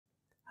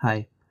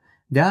Hi,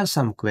 there are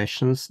some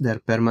questions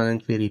that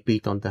permanently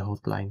repeat on the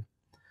hotline.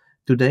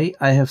 Today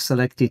I have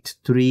selected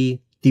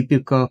 3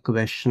 typical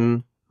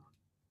questions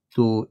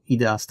to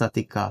IDEA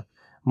StatiCa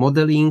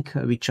modeling,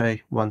 which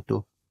I want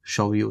to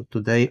show you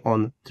today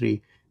on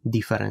 3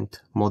 different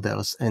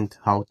models and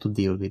how to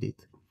deal with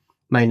it.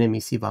 My name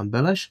is Ivan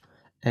Beleš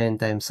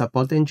and I am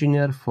support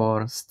engineer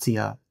for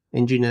SCIA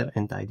Engineer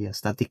and IDEA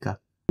StatiCa.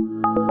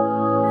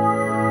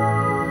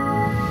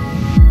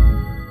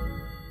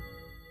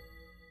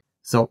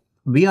 So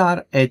we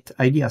are at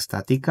IDEA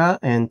StatiCa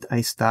and I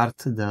start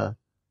the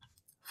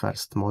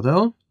first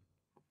model.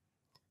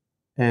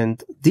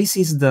 And this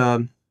is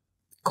the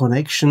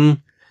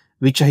connection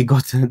which I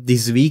got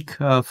this week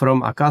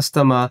from a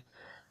customer,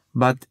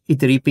 but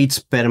it repeats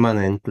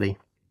permanently.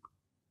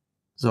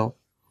 So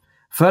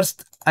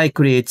first I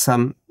create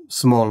some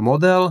small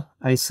model.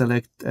 I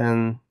select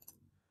an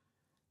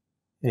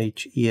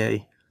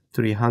IDEA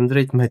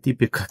 300, my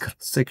typical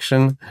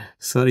section,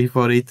 sorry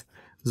for it.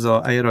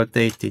 So I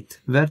rotate it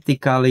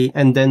vertically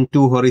and then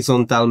 2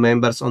 horizontal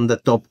members on the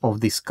top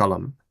of this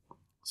column.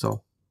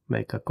 So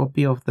make a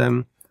copy of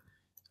them,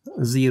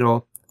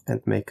 0, and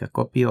make a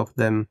copy of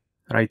them,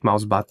 right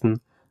mouse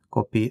button,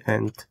 copy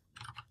and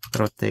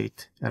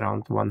rotate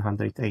around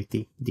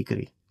 180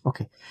 degree.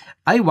 Okay,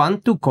 I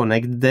want to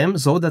connect them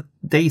so that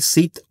they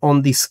sit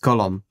on this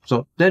column.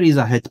 So there is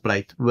a head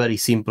plate, very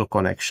simple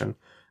connection.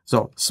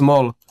 So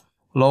small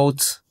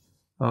loads,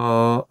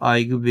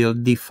 I will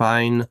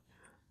define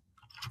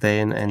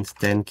 10 and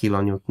 10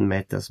 kilonewton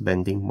meters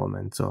bending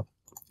moment. So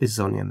this is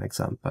only an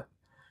example.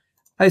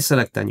 I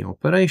select a new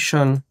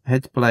operation,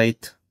 head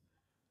plate,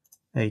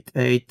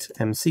 88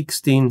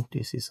 M16,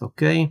 this is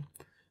okay.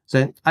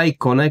 Then I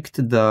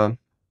connect the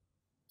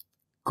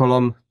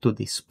column to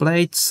these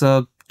plates,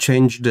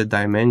 change the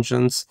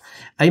dimensions.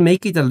 I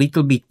make it a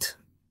little bit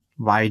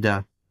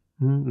wider,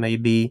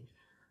 maybe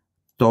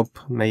top,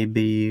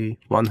 maybe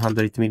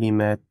 100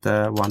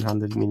 millimeter,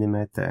 100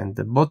 millimeter, and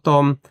the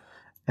bottom,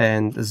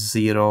 and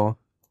 0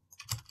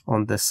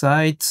 on the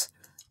sides,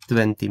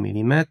 20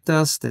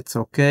 millimeters, that's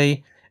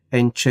okay.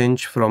 And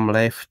change from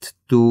left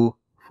to,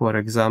 for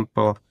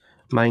example,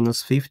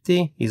 minus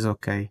 50 is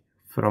okay.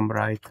 From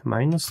right,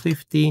 minus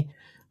 50.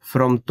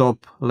 From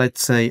top,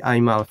 let's say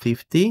I'm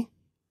 50.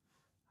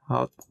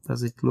 How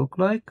does it look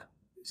like?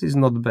 This is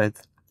not bad.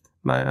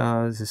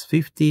 This is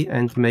 50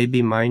 and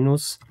maybe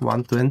minus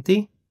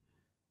 120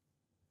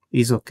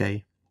 is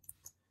okay.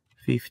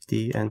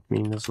 50 and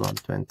minus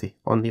 120,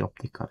 only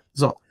optical.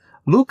 So,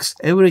 looks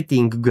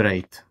everything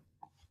great.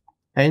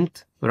 And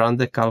run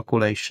the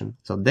calculation.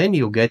 So then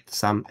you get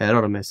some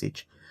error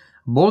message.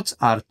 Bolts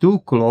are too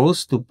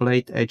close to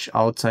plate edge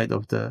outside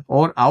of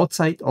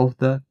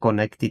the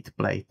connected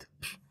plate.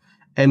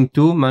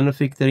 M2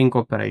 manufacturing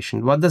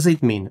operation. What does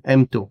it mean?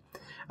 M2.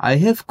 I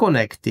have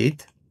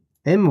connected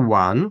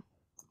M1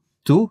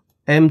 to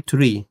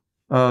M3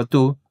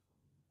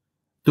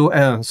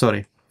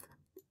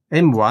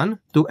 M1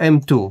 to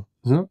M2.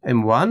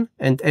 M1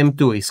 and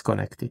M2 is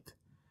connected.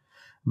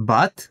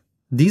 But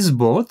these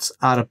bolts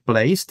are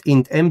placed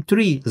in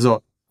M3.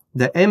 So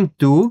the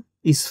M2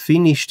 is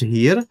finished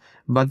here,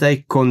 but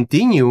I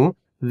continue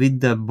with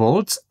the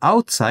bolts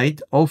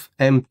outside of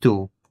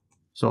M2.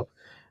 So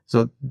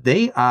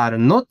they are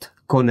not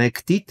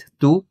connected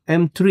to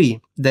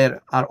M3. They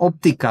are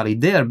optically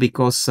there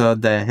because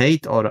the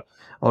height or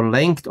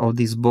length of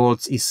these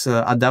bolts is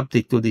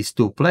adapted to these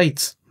 2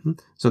 plates.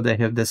 So they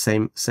have the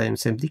same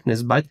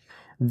thickness, but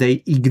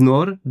they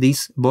ignore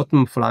this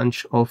bottom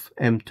flange of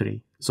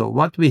M3. So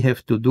what we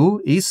have to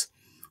do is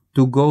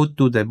to go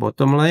to the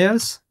bottom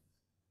layers,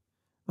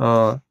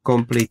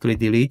 completely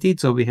delete it,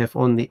 so we have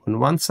only on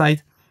one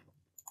side,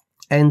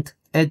 and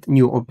add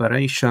new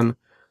operation,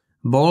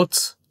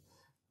 bolts.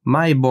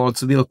 My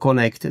bolts will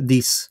connect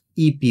this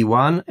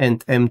EP1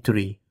 and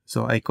M3.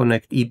 So I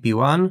connect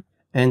EP1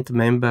 and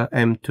member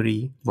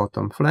M3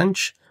 bottom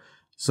flange.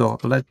 So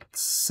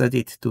let's set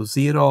it to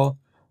 0,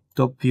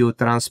 top view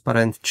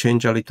transparent,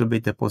 change a little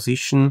bit the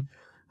position,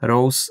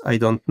 rows, I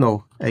don't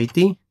know,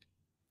 80?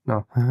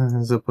 No,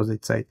 the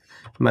opposite side,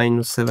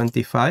 minus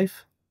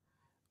 75,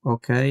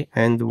 okay,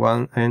 and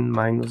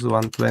minus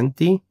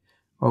 120,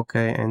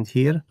 okay, and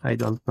here, I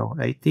don't know,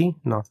 80,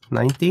 no,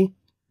 90,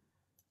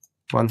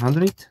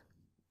 100,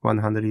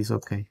 100 is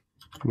okay,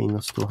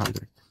 minus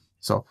 200.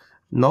 So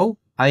now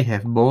I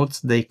have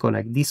bolts, they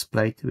connect this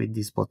plate with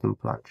this bottom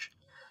flange.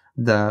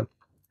 The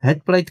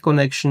head plate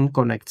connection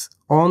connects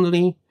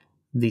only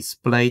this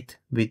plate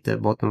with the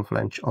bottom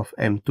flange of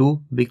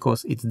M2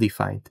 because it's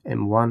defined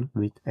M1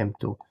 with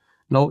M2.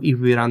 Now if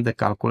we run the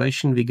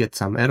calculation, we get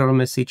some error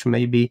message,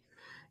 maybe,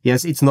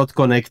 yes, it's not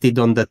connected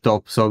on the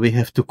top, so we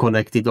have to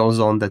connect it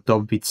also on the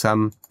top with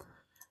some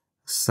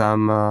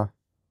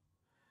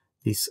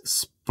this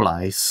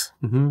splice.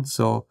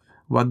 So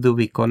what do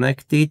we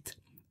connect it?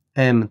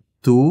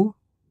 M2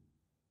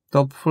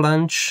 top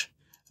flange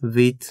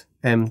with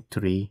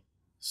M3.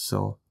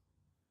 So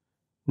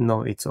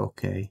no, it's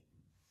okay.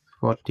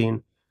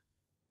 14.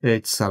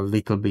 It's a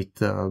little bit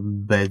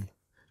bad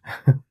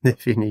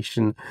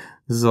definition.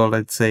 So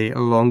let's say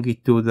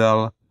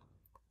longitudinal,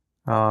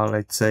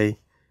 let's say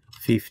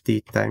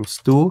 50 times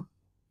 2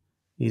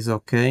 is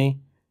okay.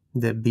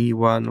 The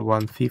B1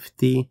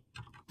 150,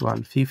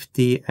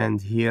 150, and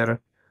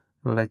here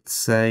let's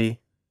say,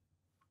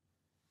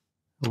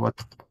 what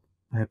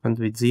happened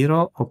with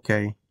 0?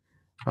 Okay,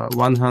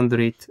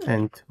 100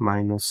 and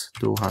minus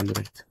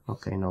 200.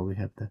 Okay, now we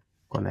have the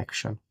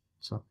connection,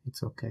 so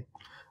it's okay.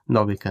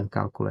 Now we can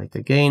calculate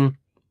again.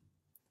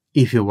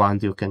 If you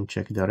want, you can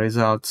check the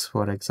results,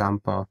 for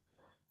example,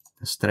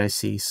 the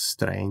stresses,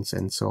 strains,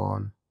 and so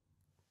on,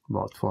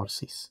 both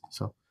forces,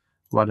 so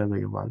whatever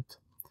you want.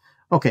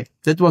 Okay,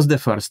 that was the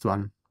first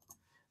one.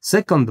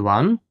 Second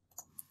one,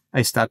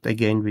 I start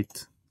again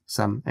with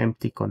some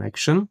empty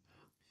connection.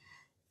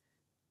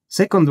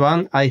 Second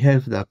one, I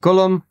have the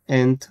column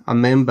and a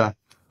member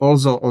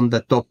also on the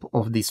top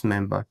of this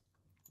member.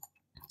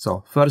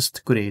 So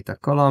first create a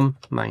column,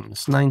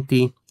 minus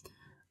 90,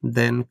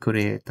 then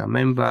create a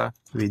member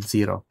with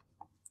 0.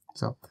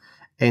 So,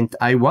 and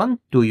I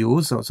want to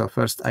use, so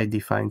first I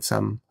define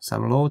some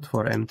load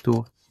for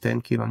M2,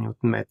 10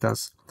 kilonewton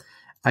meters.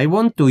 I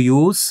want to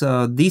use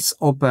this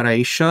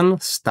operation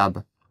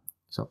stub.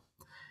 So,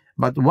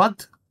 but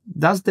what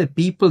does the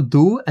people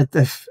do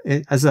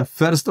as a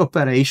first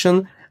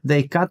operation?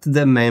 They cut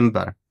the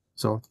member.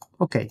 So,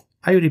 okay,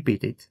 I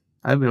repeat it.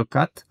 I will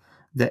cut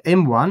the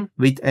M1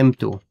 with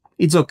M2.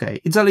 It's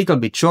okay. It's a little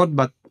bit short,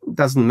 but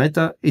doesn't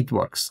matter. It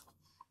works.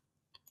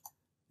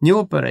 New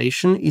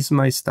operation is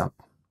my stub.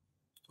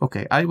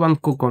 Okay, I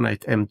want to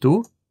connect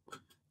M2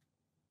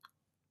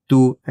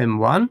 to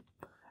M1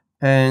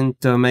 and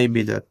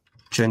maybe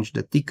change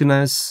the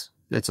thickness.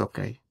 That's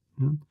okay.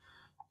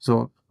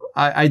 So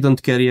I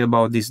don't care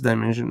about this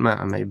dimension.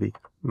 Maybe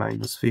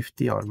minus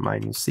 50 or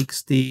minus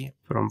 60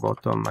 from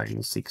bottom,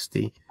 minus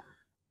 60.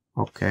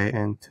 Okay,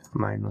 and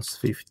minus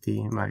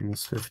 50,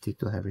 minus 50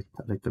 to have it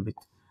a little bit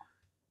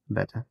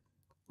better.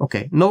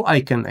 Okay, now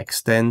I can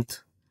extend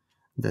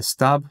the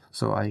stub.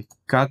 So I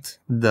cut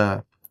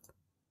the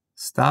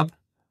stub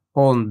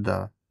on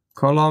the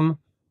column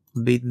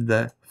with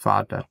the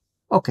father.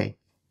 Okay,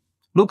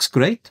 looks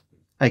great.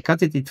 I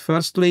cut it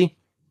firstly.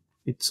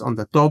 It's on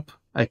the top.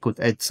 I could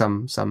add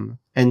some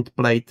end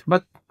plate,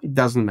 but it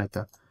doesn't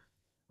matter.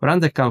 Run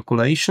the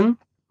calculation,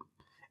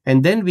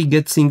 and then we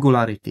get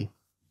singularity.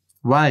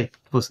 Why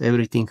was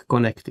everything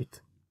connected?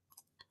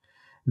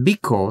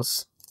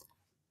 Because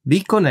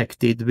we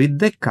connected with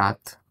the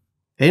cut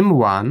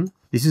M1,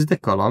 this is the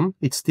column,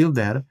 it's still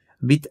there,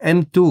 with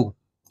M2.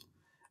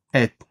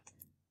 At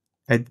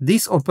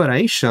this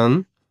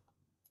operation,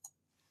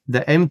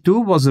 the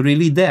M2 was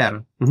really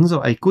there.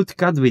 So I could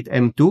cut with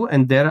M2,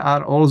 and there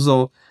are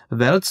also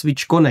welds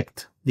which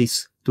connect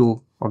these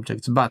two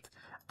objects. But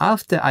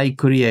after I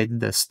create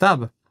the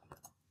stub,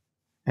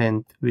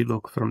 and we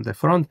look from the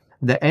front,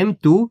 the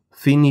M2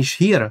 finish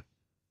here.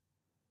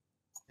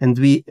 And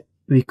we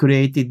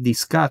created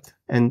this cut,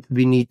 and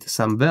we need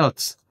some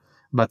welds.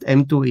 But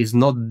M2 is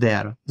not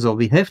there. So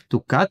we have to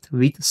cut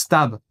with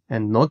stub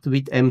and not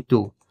with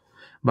M2.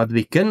 But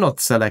we cannot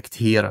select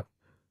here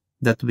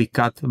that we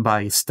cut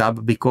by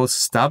stub, because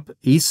stub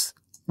is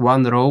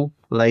one row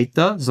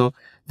later. So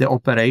the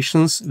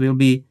operations will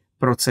be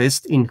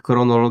processed in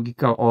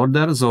chronological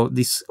order. So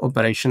this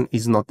operation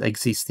is not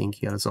existing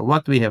here. So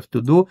what we have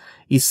to do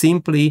is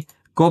simply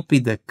copy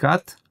the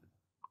cut,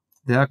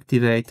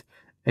 deactivate,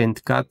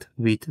 and cut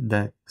with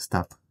the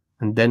stub.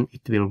 And then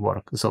it will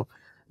work. So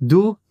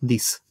do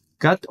this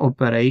cut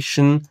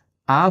operation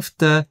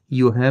after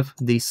you have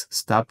this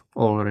stub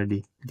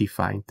already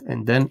defined,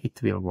 and then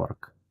it will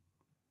work.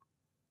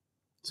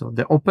 So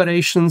the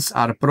operations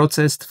are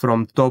processed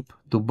from top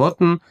to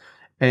bottom,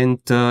 and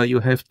you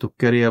have to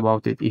care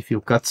about it if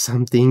you cut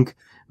something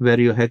where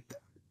you had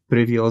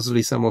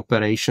previously some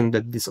operation,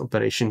 that this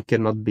operation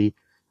cannot be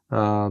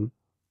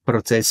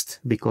processed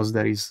because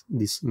there is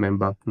this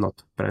member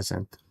not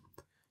present.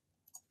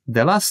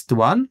 The last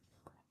one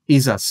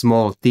is a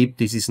small tip.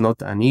 This is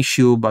not an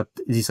issue, but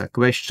this is a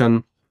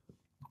question.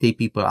 The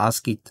people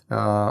ask it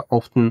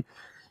often,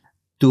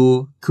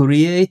 to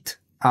create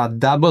a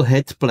double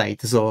head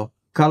plate. So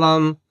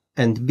column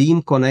and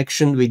beam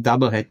connection with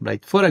double head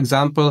plate. For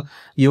example,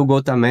 you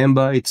got a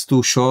member, it's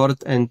too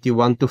short, and you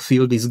want to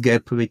fill this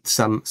gap with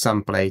some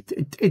plate.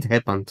 It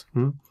happened.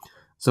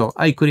 So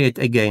I create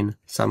again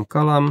some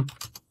column,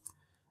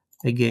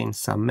 again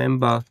some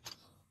member,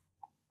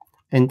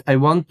 and I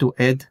want to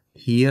add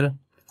here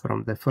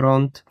from the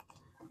front,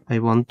 I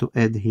want to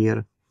add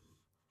here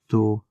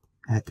two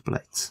head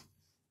plates.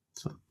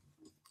 So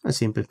a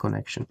simple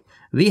connection.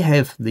 We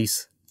have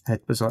this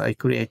head plate, so I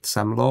create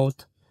some load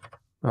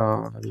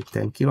with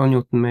 10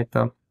 kilonewton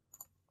meter.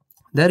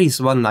 There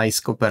is one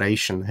nice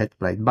operation head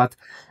plate, but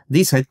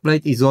this head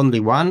plate is only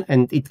one,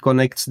 and it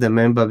connects the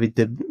member with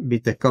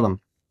the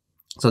column.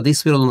 So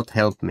this will not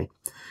help me.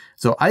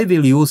 So I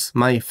will use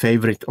my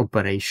favorite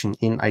operation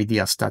in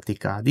IDEA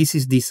StatiCa. This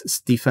is this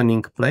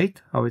stiffening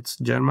plate, how it's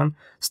German,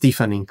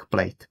 stiffening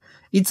plate.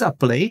 It's a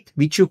plate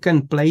which you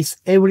can place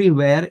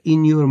everywhere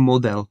in your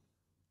model.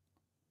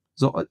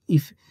 So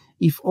if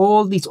if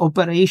all these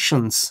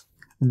operations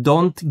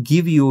don't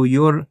give you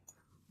your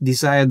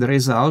desired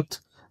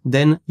result,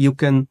 then you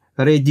can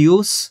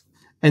reduce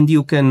and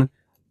you can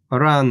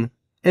run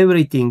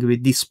everything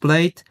with this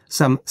plate,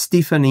 some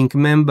stiffening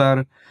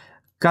member,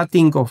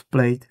 cutting of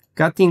plate,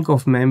 cutting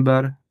of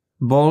member,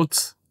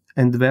 bolts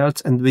and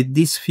welds, and with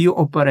these few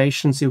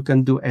operations you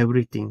can do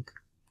everything.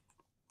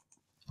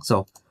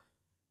 So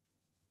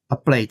a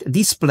plate.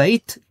 This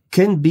plate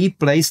can be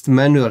placed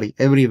manually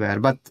everywhere,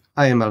 but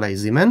I am a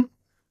lazy man.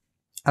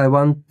 I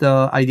want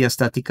IDEA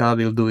StatiCa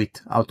will do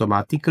it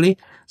automatically.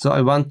 So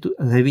I want to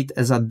have it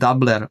as a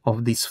doubler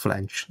of this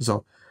flange.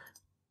 So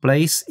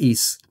place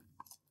is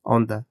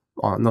on the,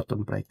 not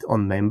on plate,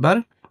 on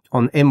member,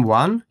 on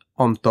M1,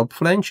 on top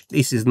flange.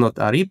 This is not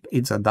a rib,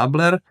 it's a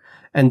doubler.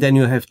 And then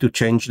you have to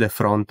change the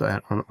front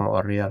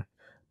or rear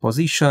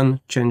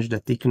position, change the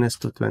thickness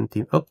to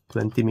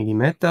 20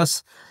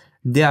 millimeters,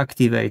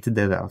 deactivate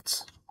the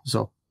welds.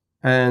 So,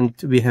 and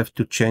we have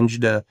to change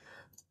the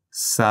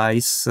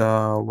size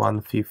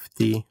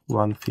 150,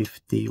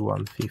 150,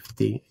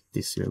 150.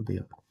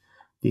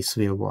 This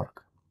will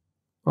work.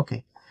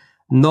 Okay.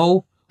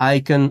 Now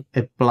I can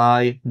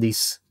apply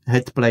this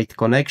head plate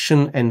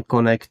connection and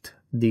connect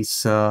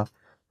this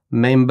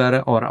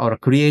member or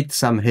create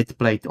some head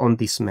plate on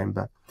this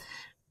member.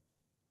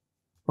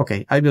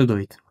 Okay, I will do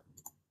it.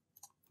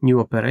 New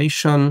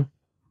operation,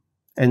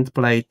 end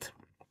plate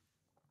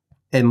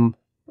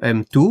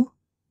M2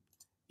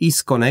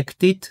 is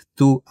connected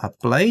to a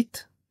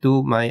plate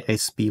to my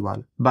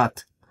SP1.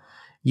 But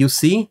you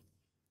see,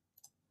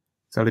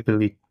 it's a little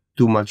bit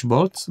too much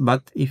bolts,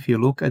 but if you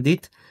look at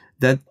it,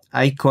 that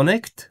I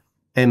connect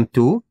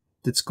M2,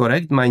 that's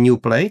correct, my new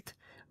plate,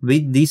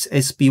 with this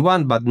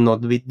SP1, but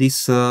not with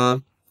this,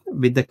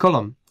 with the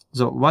column.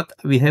 So what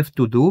we have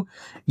to do,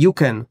 you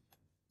can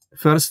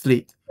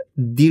firstly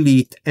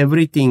delete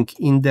everything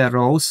in the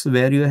rows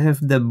where you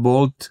have the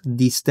bolt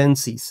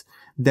distances.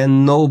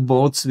 Then no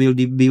bolts will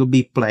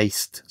be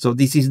placed. So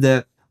this is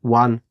the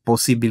one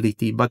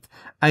possibility, but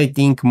I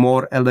think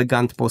more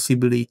elegant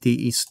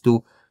possibility is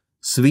to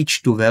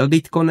switch to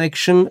welded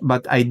connection,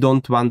 but I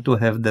don't want to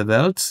have the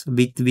welds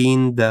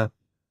between the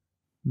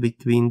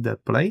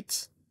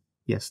plates.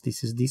 Yes,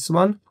 this is this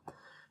one,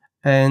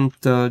 and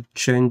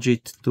change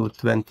it to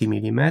 20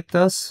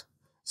 millimeters.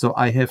 So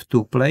I have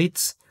two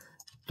plates,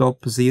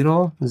 top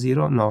 0,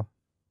 0, no,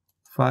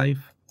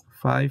 5,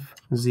 5,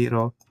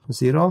 0,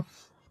 0.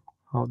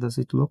 How does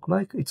it look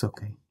like? It's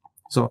okay.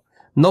 So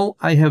now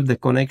I have the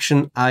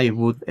connection. I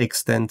would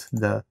extend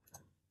the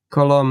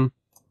column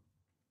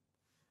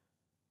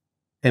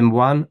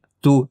M1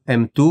 to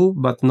M2,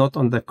 but not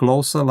on the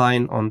closer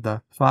line, on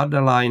the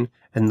farther line,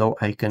 and now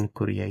I can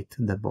create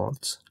the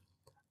bolts.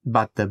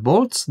 But the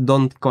bolts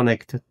don't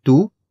connect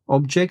two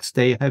objects,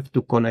 they have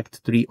to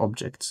connect three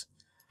objects.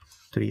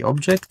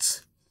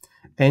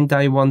 And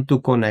I want to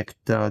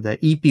connect the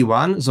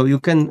EP1, so you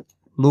can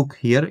look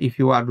here if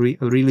you are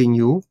really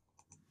new,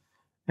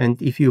 and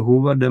if you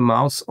hover the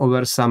mouse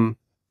over some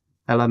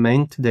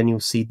element, then you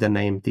see the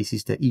name. This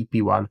is the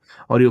EP1,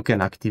 or you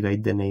can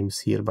activate the names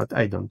here, but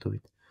I don't do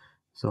it.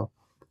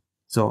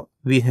 So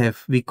we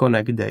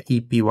connect the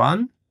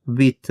EP1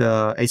 with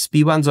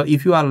SP1. So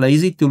if you are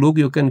lazy to look,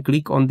 you can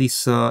click on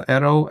this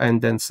arrow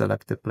and then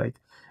select the plate.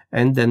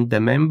 And then the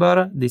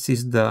member, this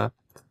is the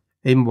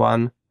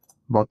M1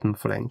 bottom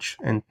flange.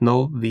 And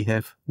now we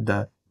have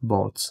the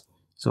bolts.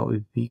 So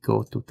if we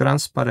go to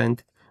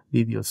transparent,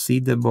 we will see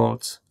the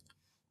bolts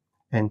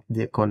and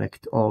they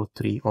connect all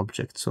three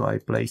objects. So I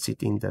place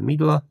it in the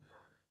middle,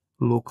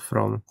 look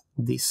from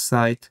this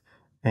side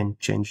and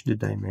change the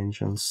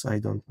dimensions. I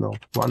don't know,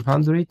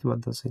 100,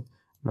 what does it?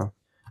 No,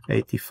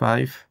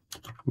 85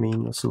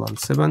 minus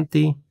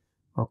 170.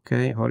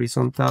 Okay,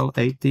 horizontal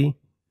 80,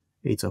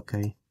 it's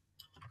okay,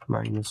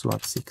 minus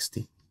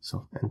 160.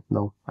 So, and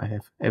now I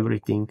have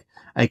everything.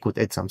 I could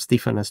add some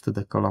stiffness to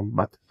the column,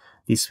 but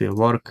this will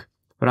work.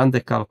 Run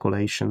the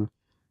calculation,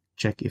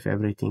 check if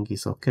everything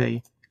is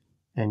okay,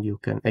 and you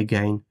can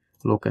again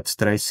look at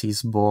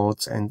stresses,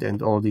 bolts,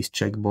 and all these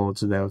check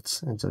bolts,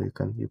 welds, and so you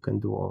can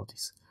do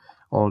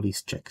all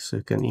these checks. So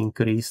you can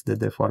increase the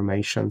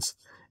deformations,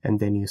 and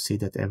then you see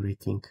that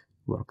everything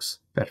works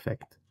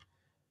perfect.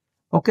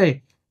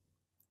 Okay,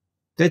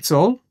 that's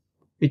all.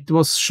 It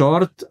was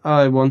short.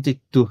 I wanted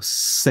to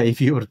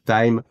save your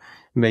time,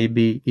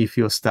 maybe if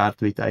you start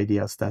with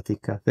IDEA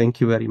StatiCa.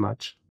 Thank you very much.